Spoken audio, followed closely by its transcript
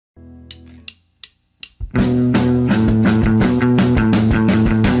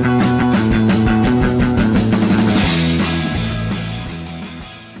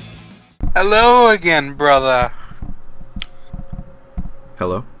Hello again, brother.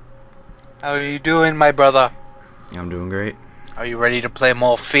 Hello? How are you doing, my brother? I'm doing great. Are you ready to play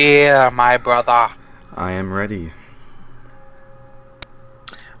more F.E.A.R, my brother? I am ready.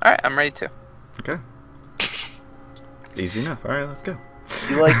 Alright, I'm ready too. Okay. Easy enough. Alright, let's go.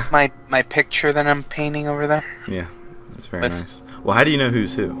 You like my picture that I'm painting over there? Yeah, that's very nice. Well, how do you know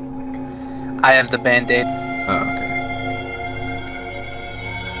who's who? I have the band-aid. Oh, okay.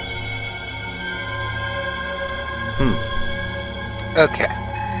 Okay.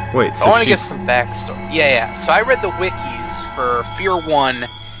 Wait, so I want to she's... get some backstory. Yeah. So I read the wikis for F.E.A.R 1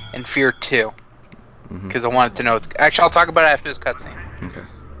 and F.E.A.R 2. Because I wanted to know... Actually, I'll talk about it after this cutscene. Okay.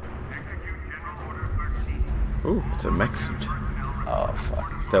 Ooh, it's a mech suit. Oh,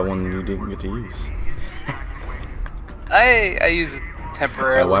 fuck. That one you didn't get to use. I use it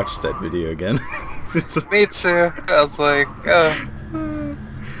temporarily. I watched that video again. Me too. I was like, oh.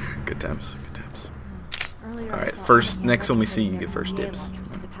 Good times. Good times. Alright, first, next one we see, you get first dibs.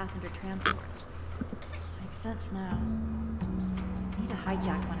 Makes sense now. I need to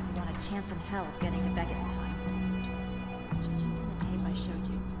hijack one if we want a chance in hell of getting to Beckett in time. Judging from the tape I showed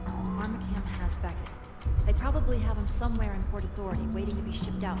you, Armacam has Beckett. They probably have him somewhere in Port Authority, waiting to be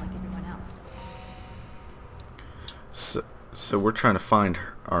shipped out like everyone else. So we're trying to find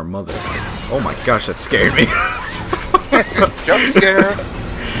our mother. Oh my gosh, that scared me. Jump scare.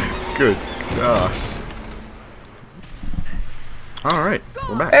 Good gosh. Alright,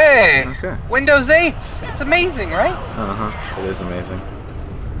 we're back. Hey! Okay. Windows 8! It's amazing, right? Uh-huh. It is amazing.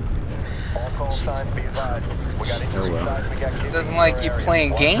 Oh well. It doesn't like you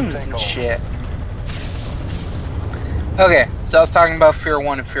playing games and shit. Okay, so I was talking about F.E.A.R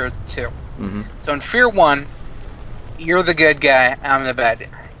 1 and F.E.A.R 2. So in F.E.A.R 1, you're the good guy, I'm the bad guy.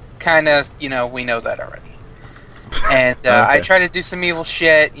 Kinda, you know, we know that already. And Okay. I tried to do some evil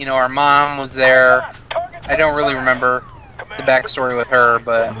shit, you know, our mom was there. I don't really remember the backstory with her,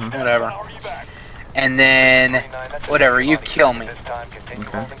 but whatever. And then, whatever, you kill me.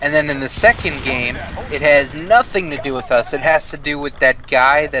 Okay. And then in the second game, it has nothing to do with us. It has to do with that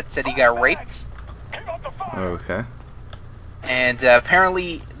guy that said he got raped. Okay. And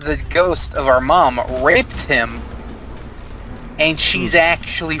apparently the ghost of our mom raped him, and she's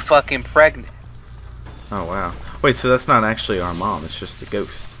actually fucking pregnant. Oh wow. Wait, so that's not actually our mom, it's just the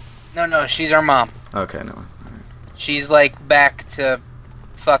ghost. No, she's our mom. Okay, no. Alright. She's like back to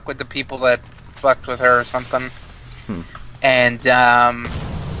fuck with the people that fucked with her or something. And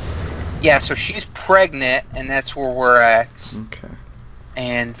yeah, so she's pregnant, and that's where we're at. Okay.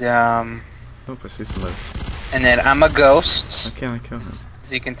 And Oh, I see somebody. and then I'm a ghost, Why can't I kill him?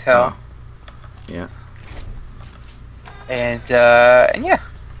 as you can tell. Oh. Yeah. And yeah.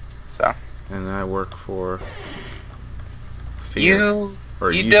 So And I work for F.E.A.R. you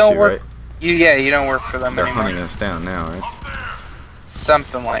Or you used don't to, work right? you don't work for them They're anymore. hunting us down now, right?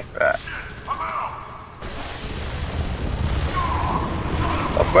 Something like that.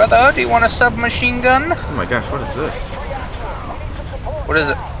 Oh, brother, do you want a submachine gun? Oh my gosh, what is this? What is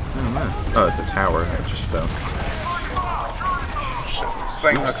it? I don't know. Oh, it's a tower. It just fell. This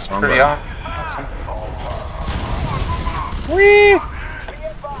thing Oops, looks wrong pretty button. awesome. Whee!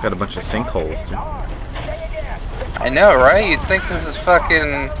 Got a bunch of sinkholes, dude. I know, right? You'd think this is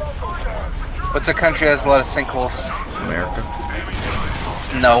fucking... What's a country that has a lot of sinkholes? America.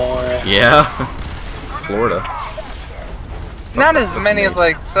 No. Yeah. It's Florida. Not as That's many me. as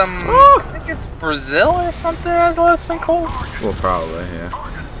like some... I think it's Brazil or something that has a lot of sinkholes. Well, probably, yeah.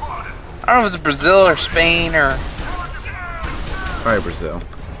 I don't know if it's Brazil or Spain or... Probably Brazil.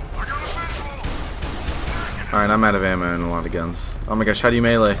 Alright, I'm out of ammo and a lot of guns. Oh my gosh, how do you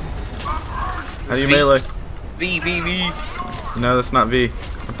melee? How do you V. melee? V. No, that's not V.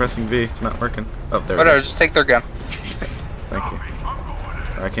 I'm pressing V. It's not working. Oh, there we Whatever, go. just take their gun. Thank you.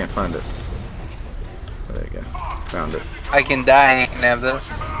 I can't find it. There you go. Found it. I can die and you can have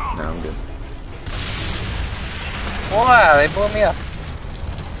this. No, I'm good. Wow, they blew me up.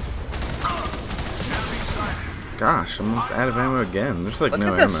 Gosh, I'm almost out of ammo again. There's like Look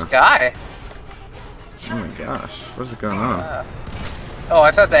no at the ammo. sky. Oh my gosh, what is going on? Oh,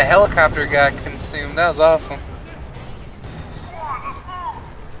 I thought that helicopter got consumed. That was awesome.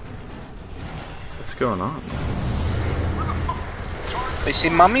 What's going on? You see,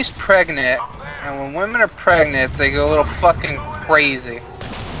 Mummy's pregnant, and when women are pregnant, they go a little fucking crazy. Okay,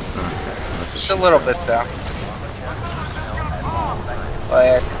 that's Just a little bit, though.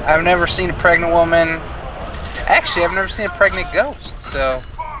 Like, I've never seen a pregnant woman. Actually, I've never seen a pregnant ghost, so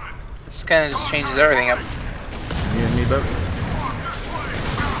This kind of just changes everything up. You and me both.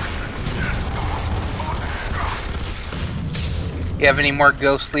 You have any more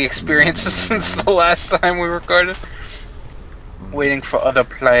ghostly experiences since the last time we recorded? Waiting for other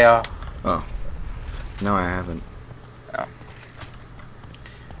player. Oh. No, I haven't. Oh.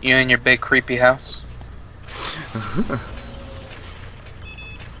 You in your big creepy house?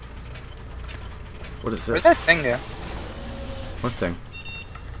 What is this? Where'd that thing go? What thing?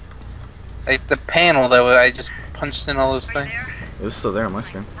 Like the panel that I just punched in all those things. It was still there on my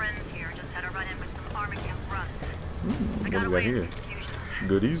screen. What do we got here?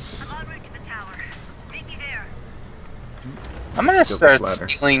 Goodies. I'm gonna start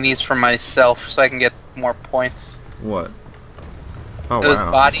stealing these for myself so I can get more points. What? Oh, Those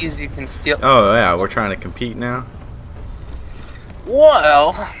wow. bodies you can steal. Oh yeah, we're trying to compete now.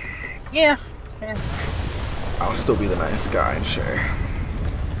 Well, yeah. I'll still be the nice guy and share.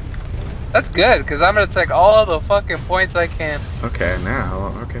 That's good, because I'm gonna take all the fucking points I can. Okay, now.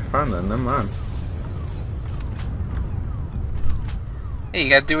 Okay, fine then. Never mind. Hey, you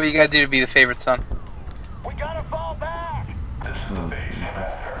gotta do what you gotta do to be the favorite son. We gotta fall back! This is the base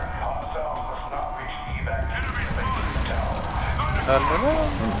center. Hostiles must not reach the evac enemy space tower. Oh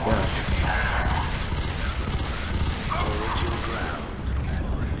my gosh.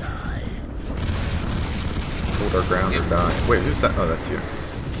 Hold our ground or die. Wait, who's that? Oh, that's you.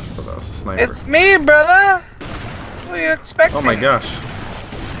 So that was a sniper. It's me, brother! What are you expecting? Oh my gosh.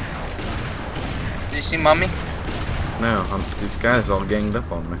 Did you see Mummy? No, these guys all ganged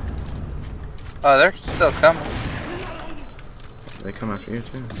up on me. Oh, they're still coming. They come after you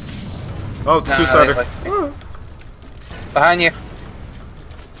too. Oh, it's No, Suicider. they Behind you.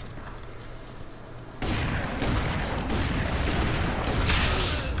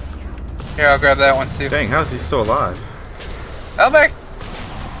 Here, I'll grab that one too. Dang, how's he still alive? Albert!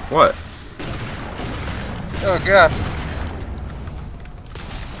 What? Oh god.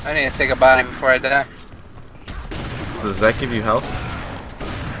 I need to take a body before I die. So does that give you health?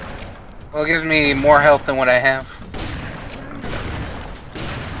 Well, it gives me more health than what I have.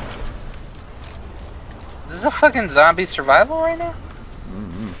 Is this a fucking zombie survival right now?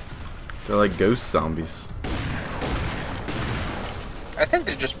 They're like ghost zombies. I think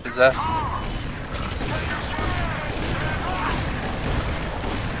they're just possessed.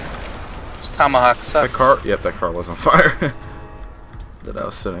 This tomahawk sucks. That car, yep, that car was on fire. That I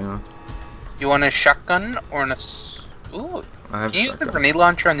was sitting on. You want a shotgun or an ooh. I have Can you use the shotgun. grenade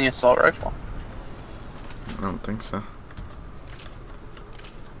launcher on the assault rifle? I don't think so.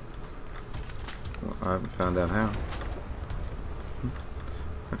 Well, I haven't found out how.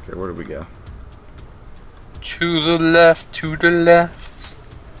 Okay, where do we go? To the left, to the left.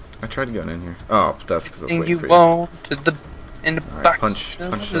 I tried going in here. Oh, that's because I was And waiting you for you. won't to the in the Alright, box punch to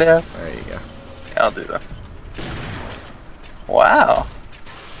it. the left. There you go. Yeah, I'll do that. Wow.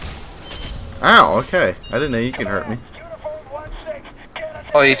 Ow, okay. I didn't know you could hurt me.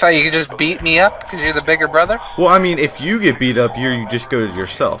 Oh, you thought you could just beat me up because you're the bigger brother? Well, I mean, if you get beat up, you just go to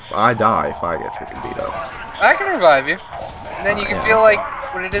yourself. I die if I get freaking beat up. I can revive you. And then you can feel like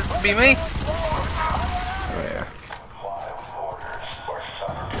what it is to be me. Oh, yeah.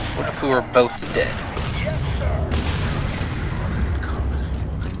 What if we were both dead?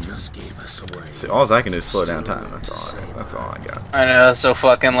 See, all I can do is slow down time. That's all I got. I know, that's so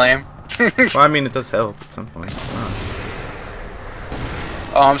fucking lame. Well, I mean, it does help at some point.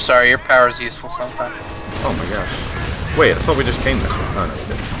 Oh, I'm sorry, your power is useful sometimes. Oh my gosh. Wait, I thought we just came this way. Oh, no, we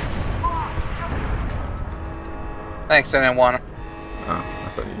didn't. Thanks, I didn't want him. Oh, I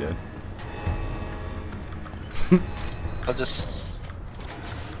thought you did.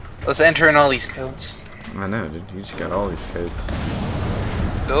 Let's enter in all these codes. I know, dude. You just got all these codes.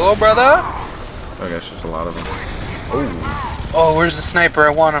 Go, brother! Oh gosh, there's a lot of them. Oh. Oh, where's the sniper? I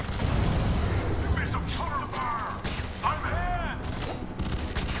want him.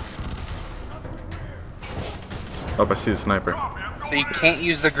 Oh, I see the sniper. So you can't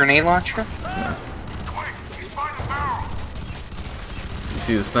use the grenade launcher? No. You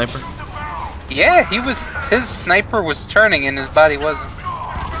see the sniper? Yeah, his sniper was turning and his body wasn't.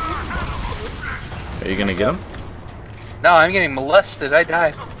 Are you gonna get him? No, I'm getting molested. I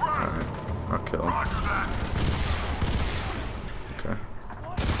died. Alright, I'll kill him. Okay.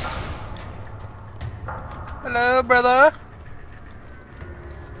 Hello, brother.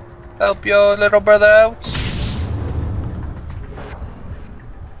 Help your little brother out.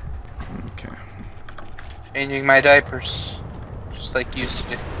 Okay. Changing my diapers. Just like you used to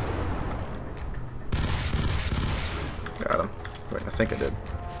do. Got him. Wait, I think I did.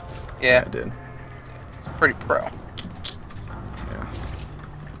 Yeah, I did. it's pretty pro. Yeah.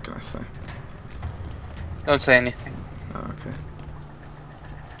 What can I see. Don't say anything. Oh, okay.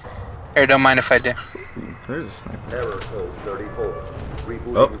 Here, don't mind if I do. Ooh, there's a sniper. Error code 34.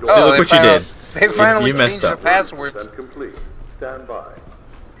 Rebooting Oh, door. see, look what you did. They finally You messed changed up. the passwords. Percent complete. Stand by.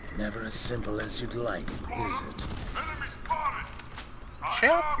 Never as simple as you'd like, is it?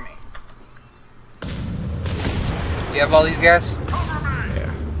 Help me. You have all these guys?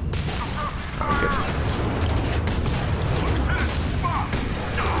 Yeah. Okay.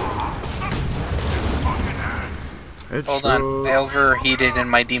 Hold on, I overheated in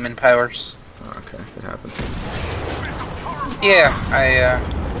my demon powers. Oh, okay, it happens. Yeah,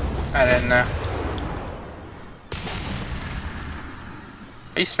 I didn't know.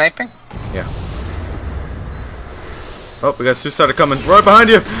 Are you sniping? Yeah. Oh, we got suicide coming. Right behind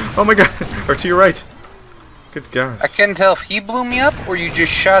you! Oh my god! Or to your right. Good god. I couldn't tell if he blew me up or you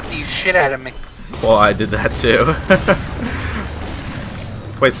just shot the shit out of me. Well, I did that too.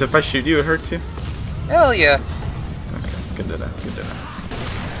 Wait, so if I shoot you, it hurts you? Hell yes. Okay, good to know, good to know.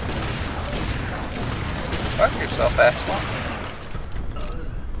 Fuck yourself, asshole.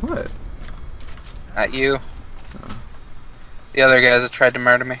 What? Not you. The other guys that tried to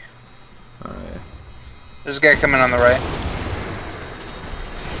murder me. Oh, yeah. There's a guy coming on the right.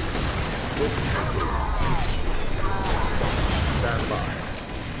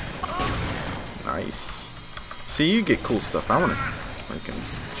 Nice. See, you get cool stuff. I want to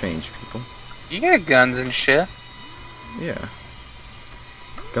freaking change people. You got guns and shit. Yeah.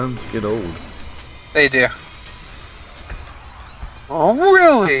 Guns get old. They do. Oh,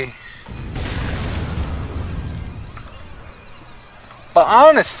 really? But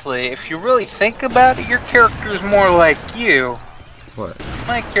honestly, if you really think about it, your character's more like you. What?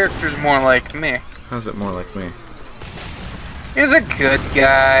 My character's more like me. How's it more like me? You're the good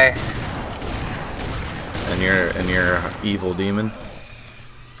guy. And you're an evil demon?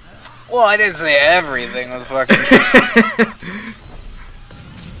 Well, I didn't say everything was fucking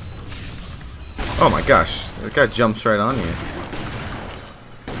Oh my gosh, that guy jumps right on you.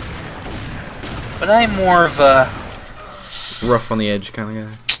 But I'm more of a Rough on the edge kind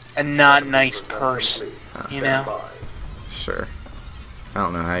of guy? not nice person, you know? Sure. I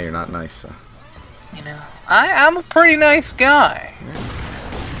don't know how you're not nice, so. You know, I'm a pretty nice guy.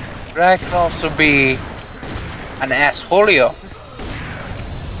 Yeah. But I could also be an assholeo.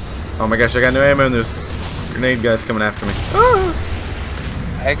 Oh my gosh, I got no ammo and there's grenade guys coming after me.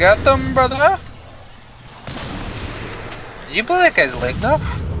 Ah! I got them, brother. Did you blow that guy's legs off?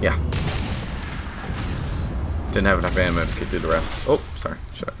 Yeah. Didn't have enough ammo to do the rest. Oh, sorry.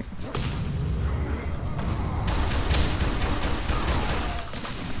 Shot me.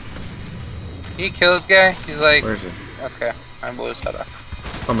 He kill this guy? He's like... Where is he? Okay, I blew his head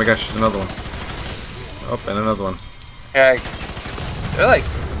off. Oh my gosh, there's another one. Oh, and another one. Yeah, they're like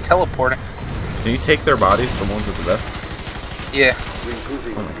teleporting. Can you take their bodies, the ones with the vests? Yeah,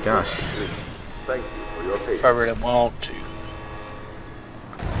 Rebooting Oh my gosh. Thank you for your patience. if I really want to.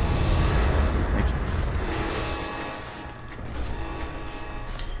 Thank you.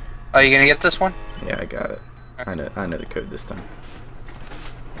 Oh, you gonna get this one? Yeah, I got it. I know the code this time.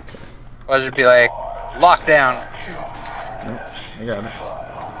 Okay. Or just be like, lockdown. Nope, I got it.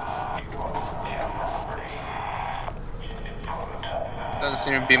 Doesn't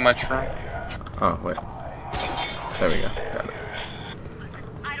seem to be much room. Oh, wait. There we go. Got it.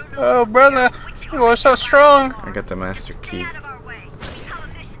 Oh, brother, you are so strong. I got the master key.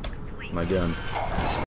 My gun.